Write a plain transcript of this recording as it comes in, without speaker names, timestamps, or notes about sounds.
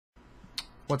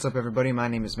What's up everybody, my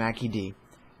name is Mackie D,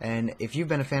 and if you've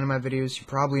been a fan of my videos, you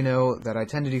probably know that I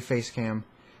tend to do face cam,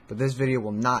 but this video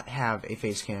will not have a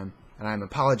face cam, and I'm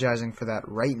apologizing for that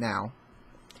right now.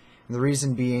 And the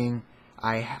reason being,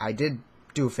 I did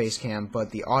do a face cam, but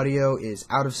the audio is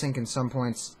out of sync in some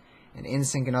points, and in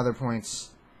sync in other points,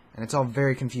 and it's all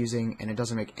very confusing, and it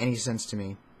doesn't make any sense to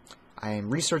me. I am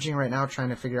researching right now, trying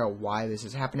to figure out why this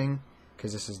is happening,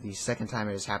 because this is the second time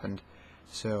it has happened.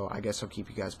 So I guess I'll keep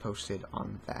you guys posted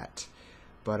on that.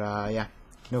 But yeah,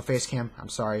 no face cam. I'm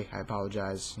sorry. I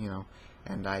apologize,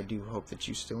 and I do hope that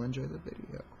you still enjoy the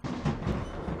video.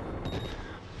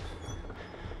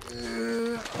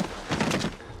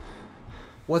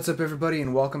 What's up everybody,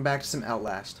 and welcome back to some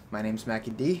Outlast. My name's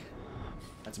Mackie D.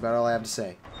 That's about all I have to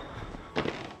say.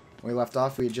 When we left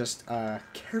off, we had just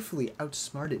carefully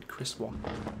outsmarted Chris Walker.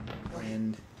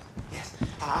 And yes,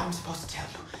 I'm supposed to tell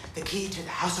you, the key to the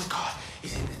house of God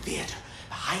is in the theater,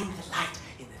 behind the light.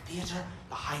 In the theater,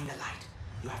 behind the light.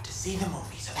 You have to see the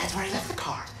movie, so that's where I left the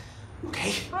card.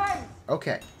 Okay?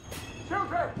 Okay.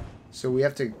 So we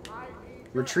have to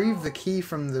retrieve the key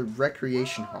from the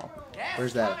recreation hall.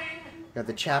 Where's that? Got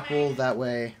the chapel that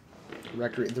way.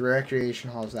 The recreation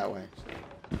hall is that way.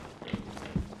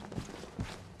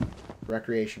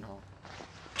 Recreation hall.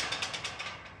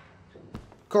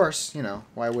 Of course,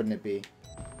 why wouldn't it be?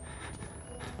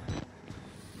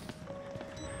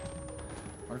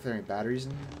 What if there are any batteries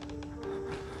in here?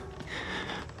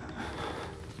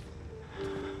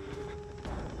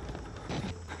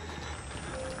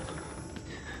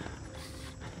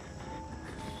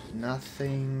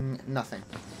 Nothing.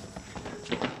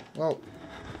 Well,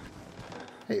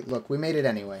 hey, look, we made it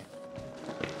anyway.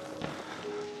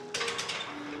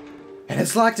 And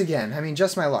it's locked again. I mean,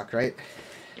 just my luck, right?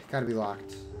 Gotta be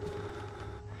locked.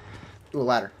 Ooh, a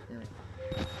ladder.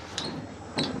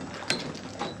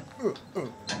 Ooh.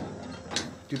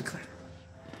 Do the climb.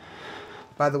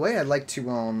 By the way, I'd like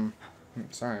to,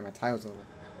 sorry, my tie was a little...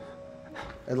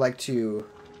 I'd like to...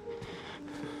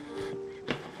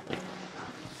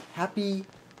 Happy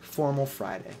Formal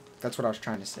Friday. That's what I was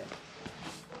trying to say.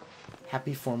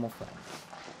 Happy Formal Friday.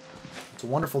 It's a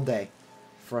wonderful day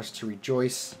for us to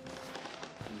rejoice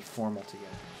and be formal together.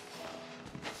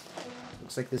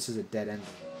 Looks like this is a dead end.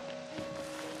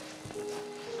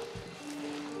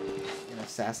 An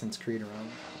Assassin's Creed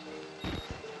around.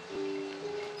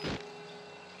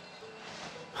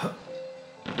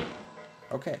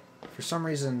 Okay. For some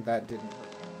reason that didn't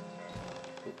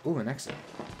work. Ooh, an exit.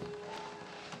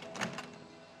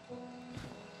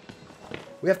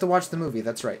 We have to watch the movie,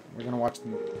 that's right. We're gonna watch the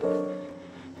movie.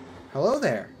 Hello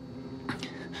there.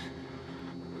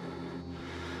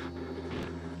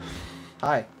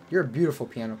 Hi, you're a beautiful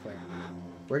piano player.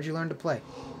 Where'd you learn to play?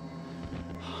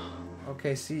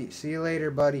 Okay, see you later,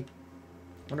 buddy.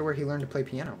 Wonder where he learned to play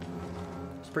piano.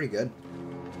 It's pretty good.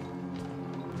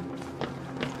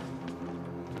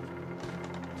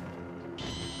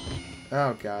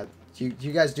 Oh god.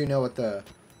 You guys do know what the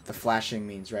flashing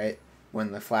means, right?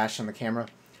 When the flash on the camera.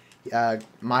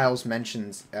 Miles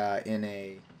mentions that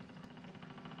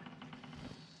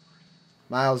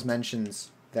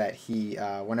he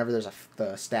whenever there's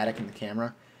the static in the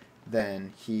camera,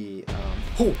 then he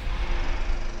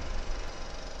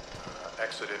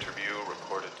Exit interview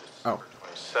recorded December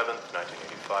 27th,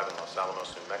 1985 in Los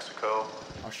Alamos, New Mexico.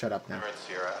 I'll shut up now.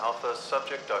 Sierra Alpha,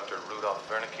 subject Dr. Rudolph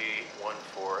Wernicke,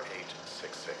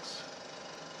 14866.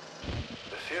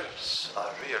 The films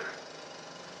are real.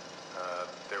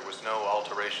 There was no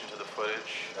alteration to the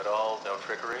footage at all, no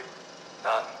trickery?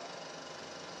 None.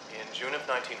 In June of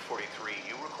 1943,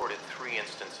 you recorded 3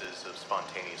 instances of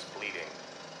spontaneous bleeding.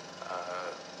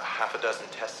 Half a dozen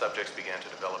test subjects began to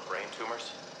develop brain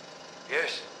tumors?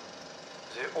 Yes.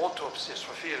 The autopsies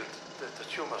revealed that the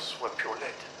tumors were pure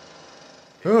lead.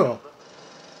 Oh.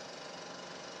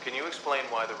 Can you explain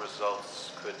why the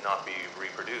results could not be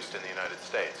reproduced in the United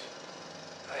States?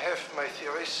 I have my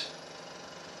theories.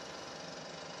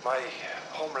 My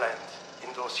homeland in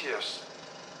those years.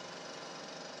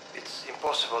 It's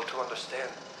impossible to understand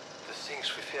the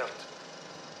things we felt,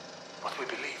 what we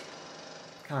believed.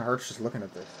 Kinda hurts just looking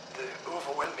at this. The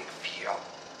overwhelming fear,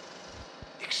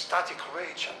 ecstatic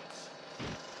rage, and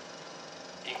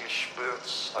English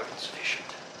words are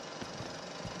insufficient.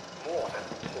 More than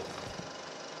hope.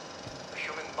 The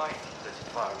human mind in that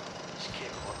environment is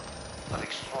capable of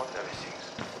extraordinary things.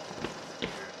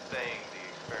 You're saying the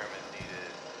experiment needed...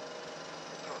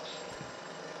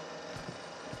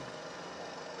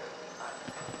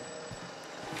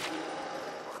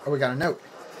 Oh, we got a note.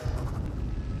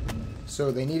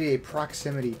 So they needed a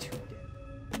proximity to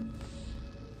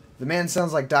The man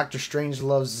sounds like Dr.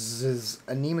 Strangelove's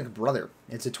anemic brother.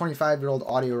 It's a 25-year-old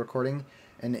audio recording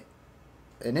and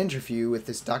an interview with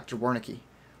this Dr. Wernicke.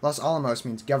 Los Alamos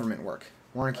means government work.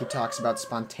 Wernicke talks about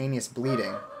spontaneous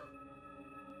bleeding.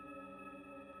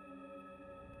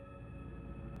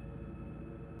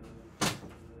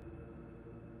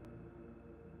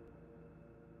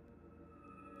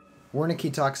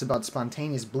 Wernicke talks about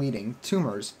spontaneous bleeding,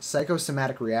 tumors,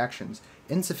 psychosomatic reactions,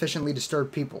 insufficiently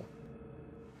disturbed people.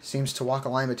 Seems to walk a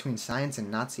line between science and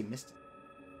Nazi mysticism.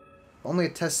 Only a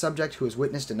test subject who has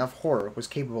witnessed enough horror was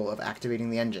capable of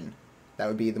activating the engine. That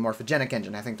would be the morphogenic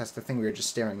engine. I think that's the thing we were just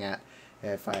staring at,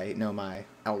 if I know my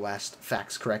Outlast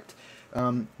facts correct.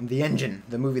 The engine,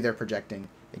 the movie they're projecting.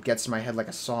 It gets to my head like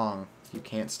a song. You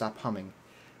can't stop humming.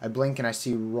 I blink and I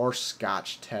see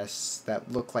Rorschach tests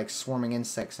that look like swarming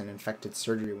insects and infected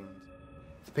surgery wounds.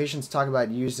 The patients talk about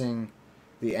using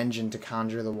the engine to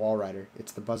conjure the wall rider.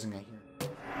 It's the buzzing I hear.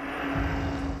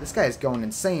 This guy is going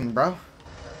insane, bro.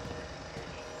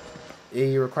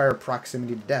 You require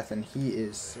proximity to death, and he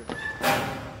is...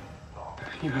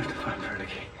 You have to find her,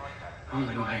 Nicky.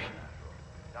 Only way.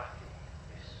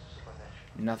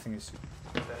 Nothing is...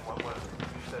 Then what was it? You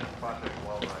said Project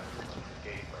Wallrider was a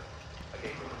gateway. A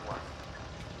gateway to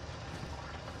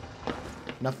what?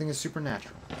 Nothing is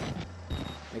supernatural.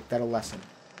 Make that a lesson.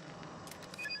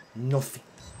 Nothing.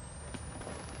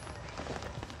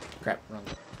 Crap, wrong.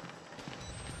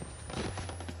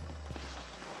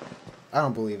 I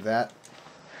don't believe that.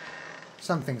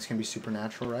 Some things can be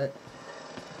supernatural, right?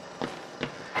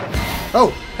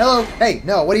 Oh! Hello! Hey!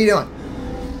 No, what are you doing?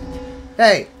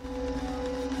 Hey!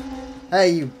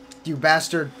 Hey, you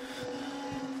bastard!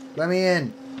 Let me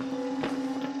in!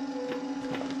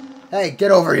 Hey,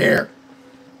 get over here!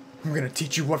 I'm gonna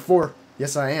teach you what for.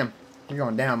 Yes, I am. You're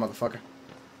going down, motherfucker.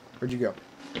 Where'd you go?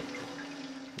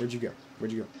 Where'd you go?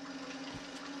 Where'd you go?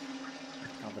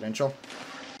 Confidential.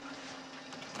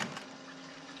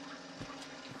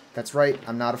 That's right,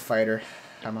 I'm not a fighter.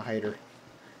 I'm a hider.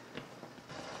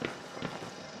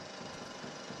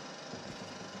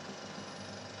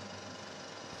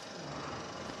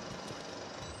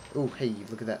 Ooh, hey,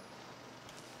 look at that.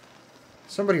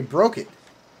 Somebody broke it.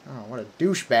 Oh, what a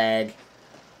douchebag.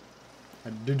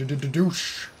 A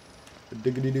douche. A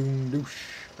diggity-doom douche.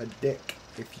 A dick,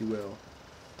 if you will.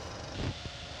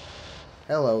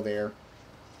 Hello there.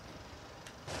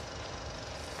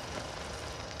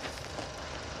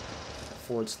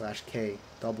 /K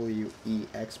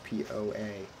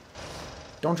WEXPOA.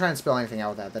 Don't try and spell anything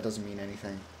out with that. That doesn't mean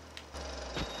anything.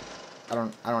 I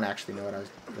don't actually know what I was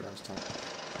talking about.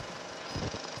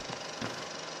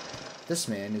 This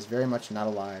man is very much not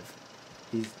alive.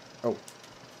 He's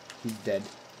dead.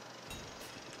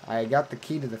 I got the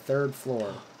key to the 3rd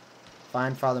floor.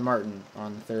 Find Father Martin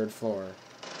on the 3rd floor.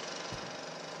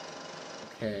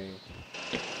 Okay.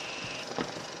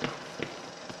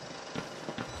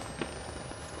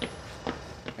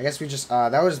 I guess we just,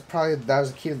 that was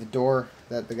the key to the door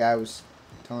that the guy was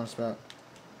telling us about.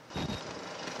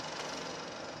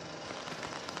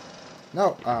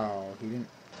 No, oh, he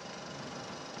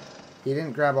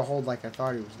didn't grab a hold like I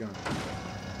thought he was going to.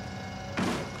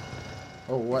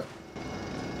 Oh, what?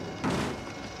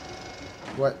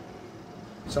 What?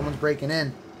 Someone's breaking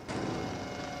in.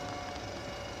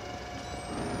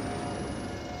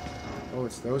 Oh,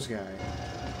 it's those guys.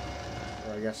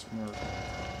 Or I guess more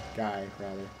guy,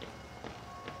 rather.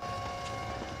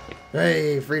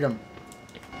 Hey, freedom.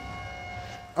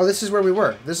 Oh, this is where we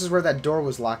were. This is where that door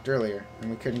was locked earlier, and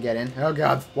we couldn't get in. Oh,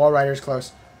 God. Wall rider's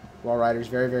close. Wall rider's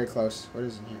very, very close. What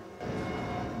is in here?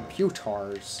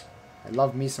 Computers. I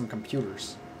love me some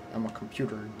computers. I'm a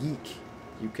computer geek,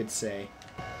 you could say.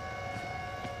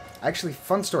 Actually,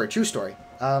 fun story, true story.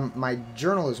 My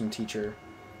journalism teacher,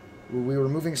 we were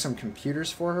moving some computers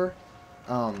for her,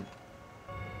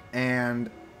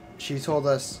 and she told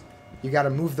us, you gotta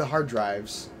move the hard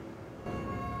drives.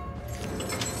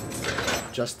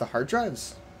 Just the hard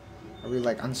drives? Are we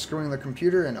like unscrewing the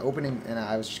computer and opening? And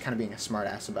I was just kind of being a smart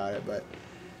ass about it, but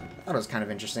I thought it was kind of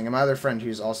interesting. And my other friend,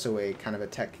 who's also a kind of a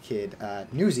tech kid,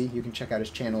 Newsy, you can check out his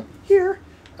channel here.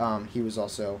 He was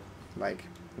also like,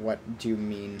 what do you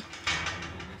mean?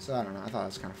 So I don't know, I thought it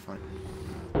was kind of fun.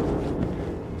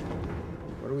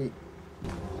 What do we...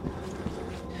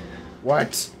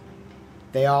 What?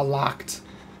 They all locked.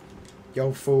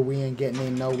 Yo, fool, we ain't getting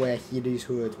in nowhere. Here these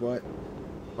hoods. What?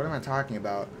 What am I talking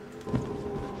about?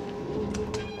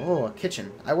 Oh, a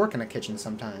kitchen. I work in a kitchen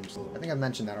sometimes. I think I've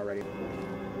mentioned that already.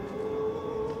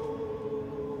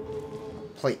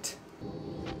 Plate.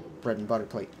 Bread and butter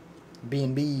plate.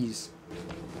 B&B's.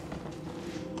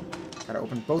 Gotta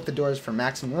open both the doors for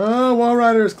maximum... Oh, Wall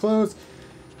Rider is closed.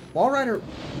 Walrider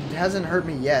hasn't hurt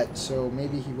me yet, so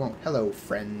maybe he won't. Hello,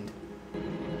 friend.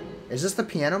 Is this the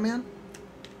Piano Man?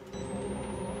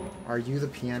 Are you the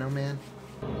Piano Man?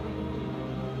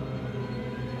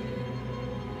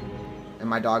 And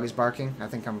my dog is barking? I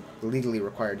think I'm legally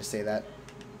required to say that.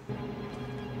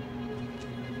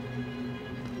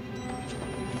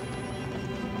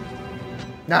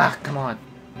 Ah, come on.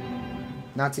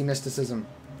 Nazi mysticism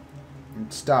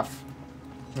and stuff.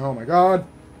 Oh my god.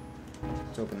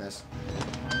 Let's open this.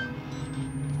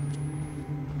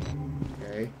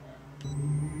 Okay.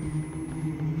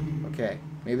 Okay.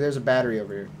 Maybe there's a battery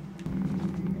over here.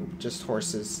 Oh, just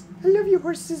horses. I love you,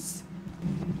 horses.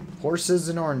 Horses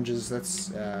and oranges. That's,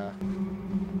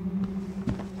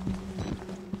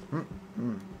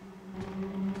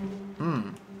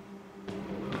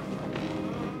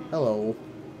 Hello.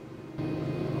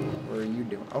 What are you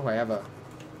doing? Oh, I have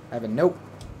a note.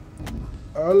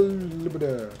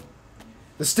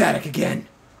 The static again.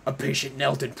 A patient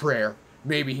knelt in prayer.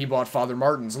 Maybe he bought Father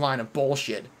Martin's line of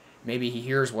bullshit. Maybe he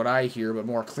hears what I hear, but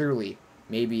more clearly.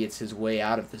 Maybe it's his way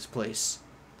out of this place.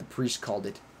 The priest called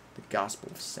it the Gospel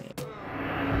of Sam.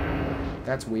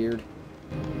 That's weird.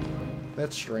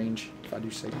 That's strange, if I do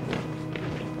say.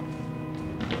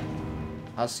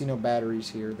 I see no batteries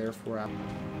here, therefore I'm...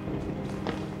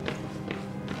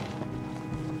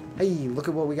 Hey, look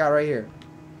at what we got right here.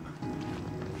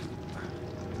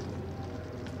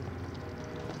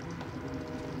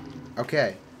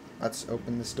 Okay, let's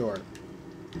open this door.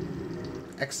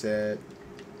 Exit.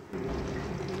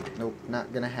 Nope,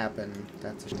 not gonna happen.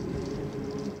 That's a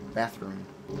bathroom.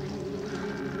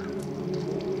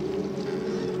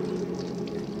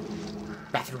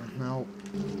 Bathroom, no.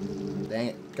 Dang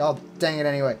it. God dang it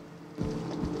anyway.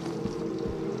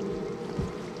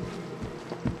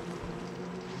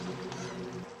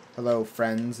 Hello,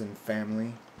 friends and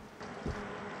family.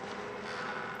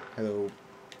 Hello,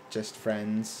 just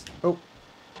friends. Oh.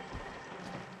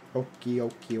 Okie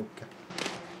okie oka.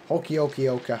 Okie okie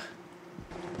oka.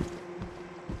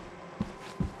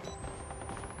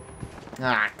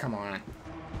 Ah, come on.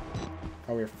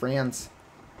 Oh, we're friends.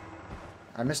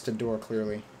 I missed a door,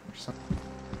 clearly. Or something.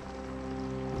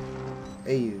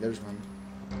 Hey, there's one.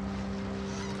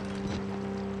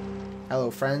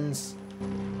 Hello, friends.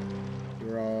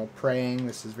 You're all praying.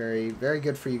 This is very, very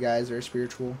good for you guys. Very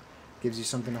spiritual. Gives you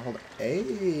something to hold. Hey,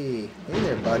 hey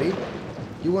there, buddy.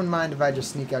 You wouldn't mind if I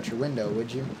just sneak out your window,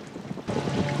 would you?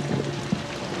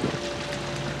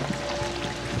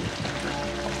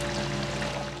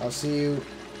 I'll see you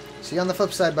on the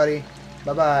flip side, buddy.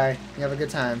 Bye-bye. You have a good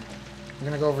time. I'm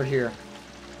gonna go over here.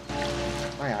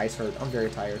 My eyes hurt. I'm very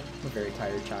tired. I'm a very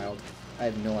tired child. I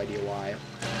have no idea why.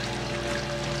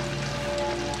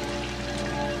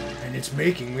 And it's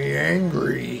making me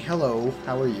angry. Hello.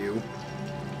 How are you?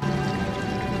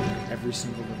 Every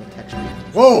single little texture.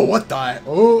 Whoa! What the?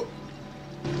 Oh.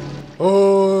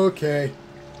 Okay.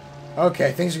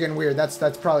 Okay. Things are getting weird. That's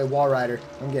probably Walrider.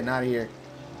 I'm getting out of here.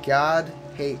 God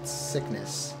hates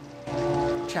sickness.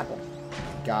 Chapel.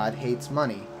 God hates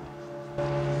money.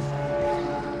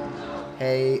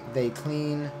 Hey, they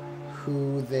clean,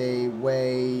 who they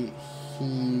weigh,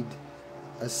 heed,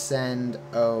 ascend,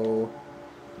 oh.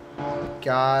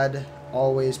 God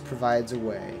always provides a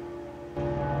way.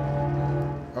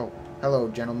 Oh, hello,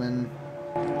 gentlemen.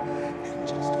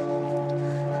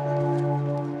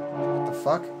 What the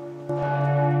fuck?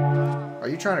 Are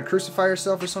you trying to crucify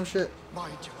yourself or some shit? My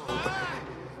Job,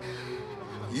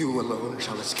 you alone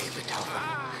shall escape it, Alpha.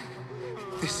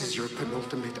 This is your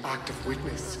penultimate act of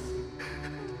witness.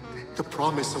 The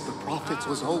promise of the prophets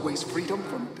was always freedom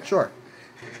from death. Sure.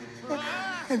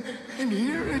 And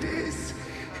here it is.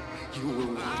 You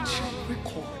will watch and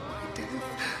record my death,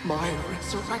 my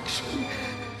resurrection.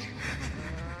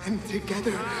 And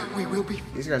together we will be...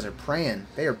 These guys are praying.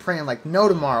 They are praying like no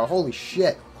tomorrow. Holy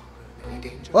shit.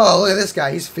 Whoa, look at this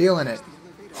guy. He's feeling it.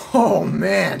 Oh,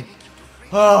 man.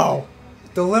 Oh,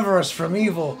 deliver us from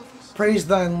evil. Praise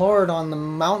thine Lord on the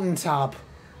mountaintop.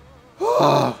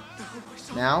 Oh.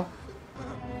 Now,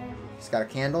 he's got a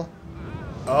candle.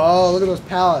 Oh, look at those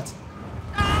pallets.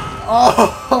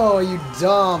 Oh, you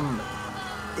dumb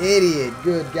idiot.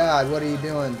 Good God, what are you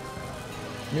doing?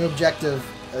 New objective.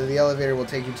 The elevator will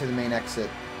take you to the main exit.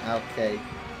 Okay.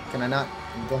 Can I not?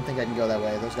 I don't think I can go that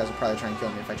way. Those guys will probably try and kill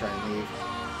me if I try and leave.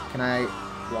 Can I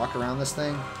walk around this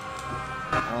thing?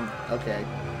 Okay.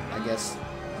 I guess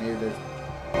maybe there's...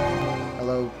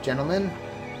 Hello, gentlemen.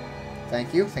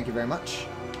 Thank you. Thank you very much.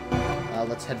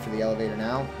 Let's head for the elevator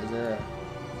now. Is there a...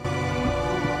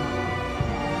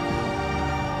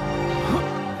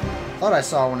 Thought I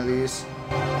saw one of these.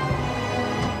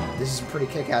 This is some pretty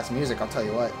kick-ass music, I'll tell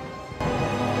you what.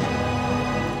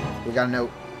 We got a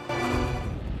note.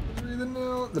 Read the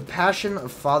note. The Passion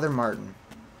of Father Martin.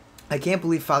 I can't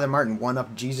believe Father Martin won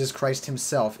up Jesus Christ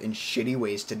himself in shitty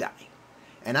ways to die.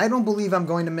 And I don't believe I'm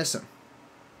going to miss him.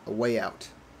 A way out.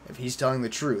 If he's telling the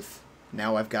truth,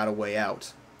 now I've got a way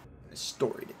out. A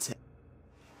story to tell.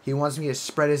 He wants me to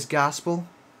spread his gospel.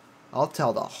 I'll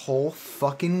tell the whole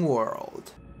fucking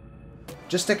world.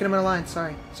 Just sticking him in a line.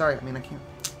 Sorry. I mean, I can't.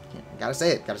 Gotta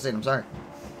say it. I'm sorry.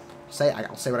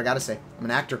 I'll say what I gotta say. I'm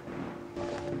an actor.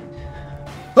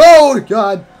 Oh,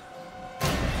 God.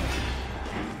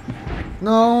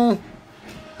 No.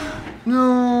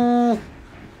 No.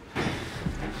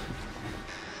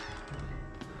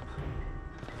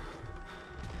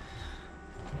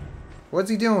 What's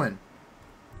he doing?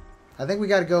 I think we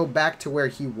gotta go back to where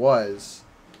he was.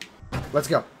 Let's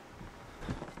go.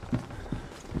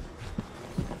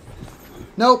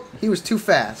 Nope, he was too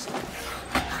fast.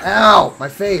 Ow! My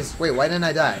face. Wait, why didn't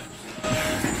I die?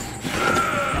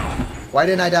 Why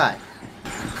didn't I die?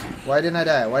 Why didn't I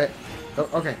die? Why? Oh,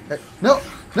 okay. No!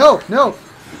 No! No!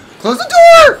 Close the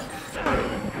door!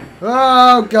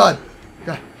 Oh, God.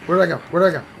 God. Where do I go? Where do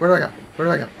I go? Where do I go? Where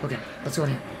do I go? Okay, let's go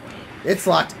in here. It's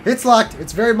locked. It's locked.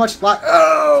 It's very much locked.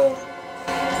 Oh!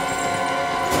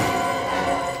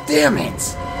 Damn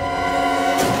it!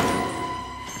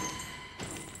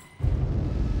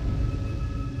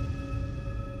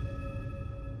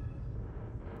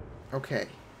 Okay.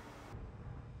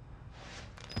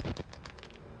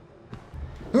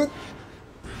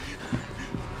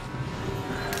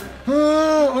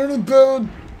 Under the bed.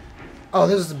 Oh,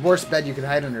 this is the worst bed you can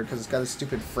hide under because it's got a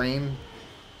stupid frame,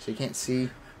 so you can't see.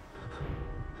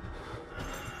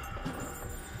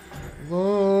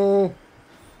 Whoa!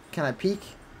 Can I peek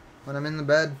when I'm in the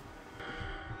bed?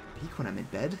 Peek when I'm in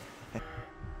bed?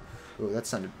 Oh, that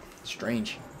sounded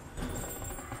strange.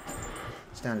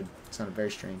 It sounded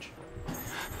very strange.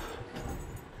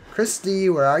 Christy,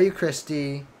 where are you,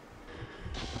 Christy?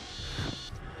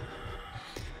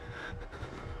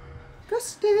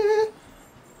 Christy!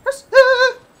 Christy!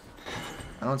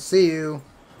 I don't see you.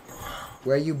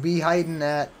 Where you be hiding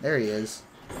at? There he is.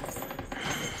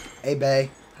 Hey, bae.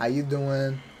 How you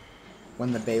doing?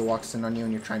 When the bae walks in on you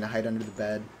and you're trying to hide under the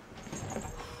bed.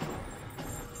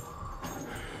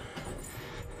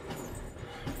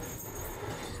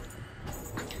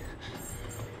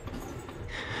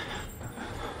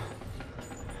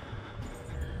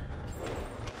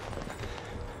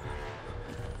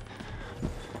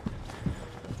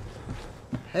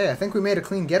 Hey, I think we made a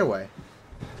clean getaway.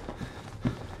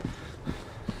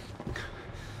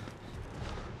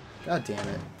 God damn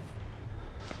it.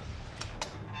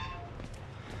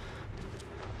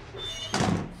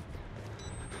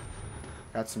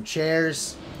 Got some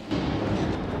chairs.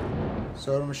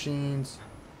 Soda machines.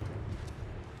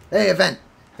 Hey, a vent!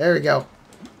 There we go.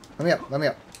 Let me up, let me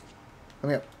up. Let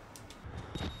me up.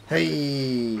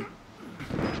 Hey!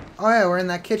 Oh yeah, we're in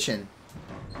that kitchen.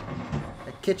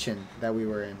 Kitchen that we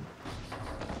were in.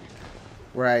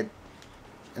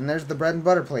 And there's the bread and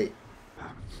butter plate.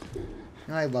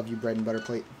 I love you, bread and butter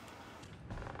plate.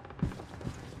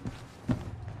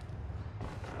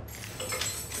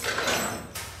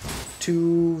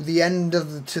 To the end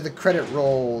of to the credit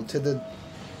roll,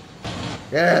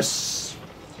 yes!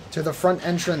 To the front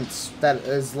entrance that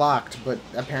is locked, but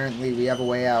apparently we have a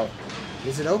way out.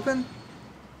 Is it open?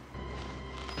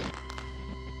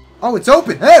 Oh, it's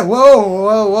open! Hey, whoa,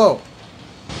 whoa, whoa!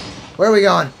 Where are we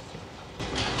going?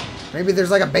 Maybe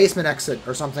there's like a basement exit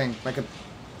or something. Like a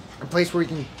place where we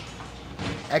can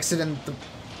exit in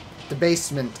the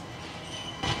basement.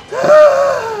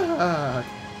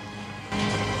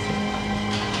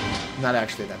 Not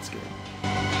actually that scared.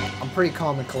 I'm pretty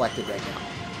calm and collected right now.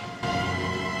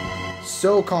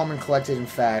 So calm and collected, in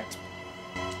fact,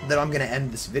 that I'm going to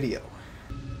end this video.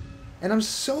 And I'm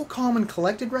so calm and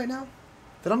collected right now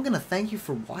that I'm going to thank you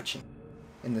for watching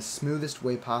in the smoothest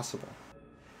way possible.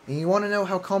 And you want to know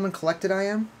how calm and collected I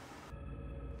am?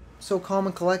 So calm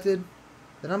and collected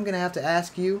that I'm going to have to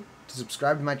ask you to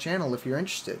subscribe to my channel if you're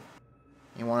interested.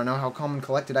 You want to know how calm and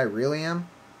collected I really am?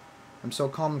 I'm so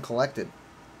calm and collected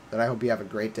that I hope you have a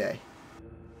great day.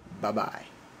 Bye-bye.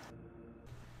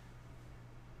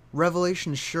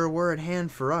 Revelations sure were at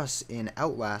hand for us in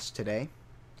Outlast today.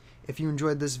 If you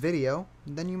enjoyed this video,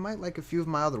 then you might like a few of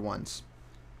my other ones.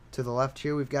 To the left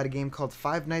here, we've got a game called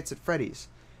Five Nights at Freddy's.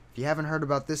 If you haven't heard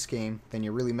about this game, then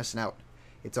you're really missing out.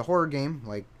 It's a horror game,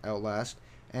 like Outlast,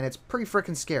 and it's pretty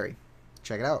frickin' scary.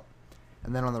 Check it out.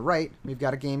 And then on the right, we've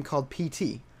got a game called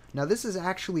PT. Now this is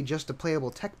actually just a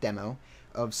playable tech demo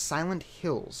of Silent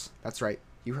Hills. That's right,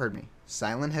 you heard me.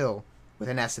 Silent Hill, with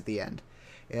an S at the end.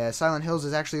 Silent Hills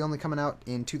is actually only coming out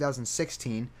in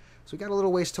 2016, So we got a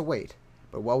little ways to wait.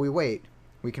 But while we wait,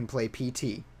 we can play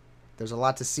PT. There's a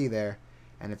lot to see there,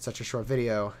 and it's such a short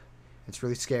video. It's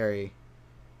really scary.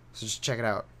 So just check it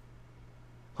out.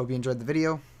 Hope you enjoyed the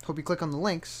video. Hope you click on the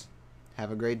links.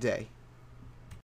 Have a great day.